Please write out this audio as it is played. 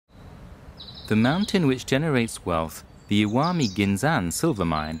The mountain which generates wealth, the Iwami Ginzan Silver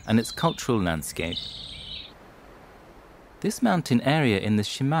Mine and its cultural landscape. This mountain area in the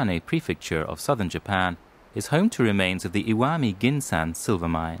Shimane prefecture of southern Japan is home to remains of the Iwami Ginzan Silver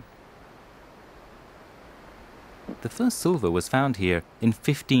Mine. The first silver was found here in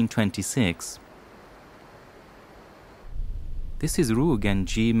 1526. This is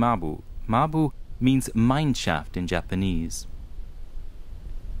Rugenji Mabu. Mabu means mine shaft in Japanese.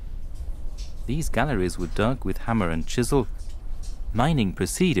 These galleries were dug with hammer and chisel. Mining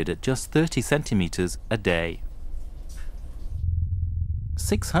proceeded at just 30 centimeters a day.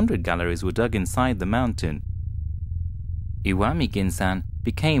 600 galleries were dug inside the mountain. Iwami Ginzan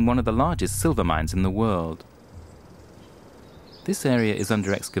became one of the largest silver mines in the world. This area is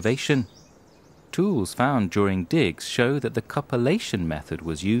under excavation. Tools found during digs show that the cupellation method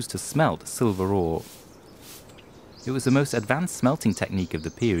was used to smelt silver ore. It was the most advanced smelting technique of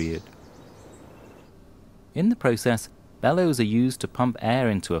the period. In the process, bellows are used to pump air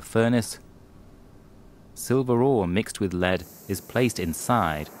into a furnace. Silver ore mixed with lead is placed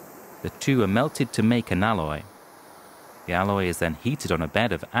inside. The two are melted to make an alloy. The alloy is then heated on a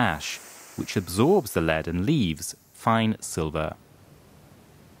bed of ash, which absorbs the lead and leaves fine silver.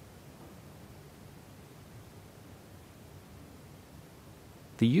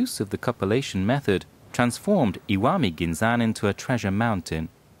 The use of the cupellation method transformed Iwami Ginzan into a treasure mountain.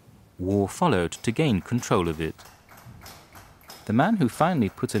 War followed to gain control of it. The man who finally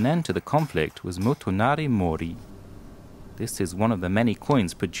put an end to the conflict was Motonari Mori. This is one of the many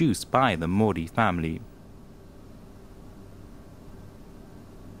coins produced by the Mori family.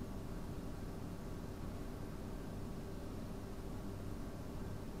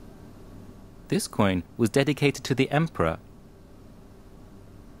 This coin was dedicated to the emperor.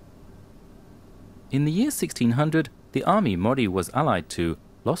 In the year 1600, the army Mori was allied to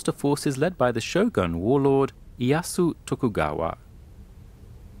lost to forces led by the shogun warlord Ieyasu Tokugawa.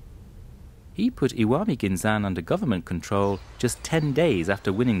 He put Iwami Ginzan under government control just 10 days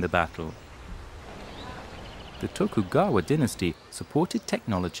after winning the battle. The Tokugawa dynasty supported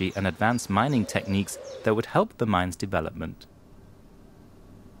technology and advanced mining techniques that would help the mine's development.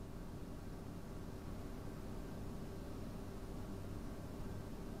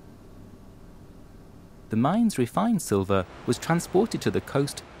 The mine's refined silver was transported to the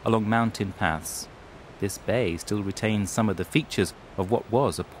coast along mountain paths. This bay still retains some of the features of what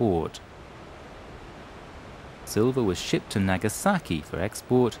was a port. Silver was shipped to Nagasaki for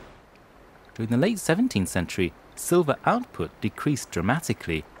export. During the late 17th century, silver output decreased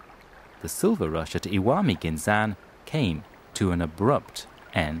dramatically. The silver rush at Iwami Ginzan came to an abrupt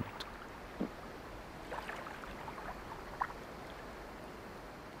end.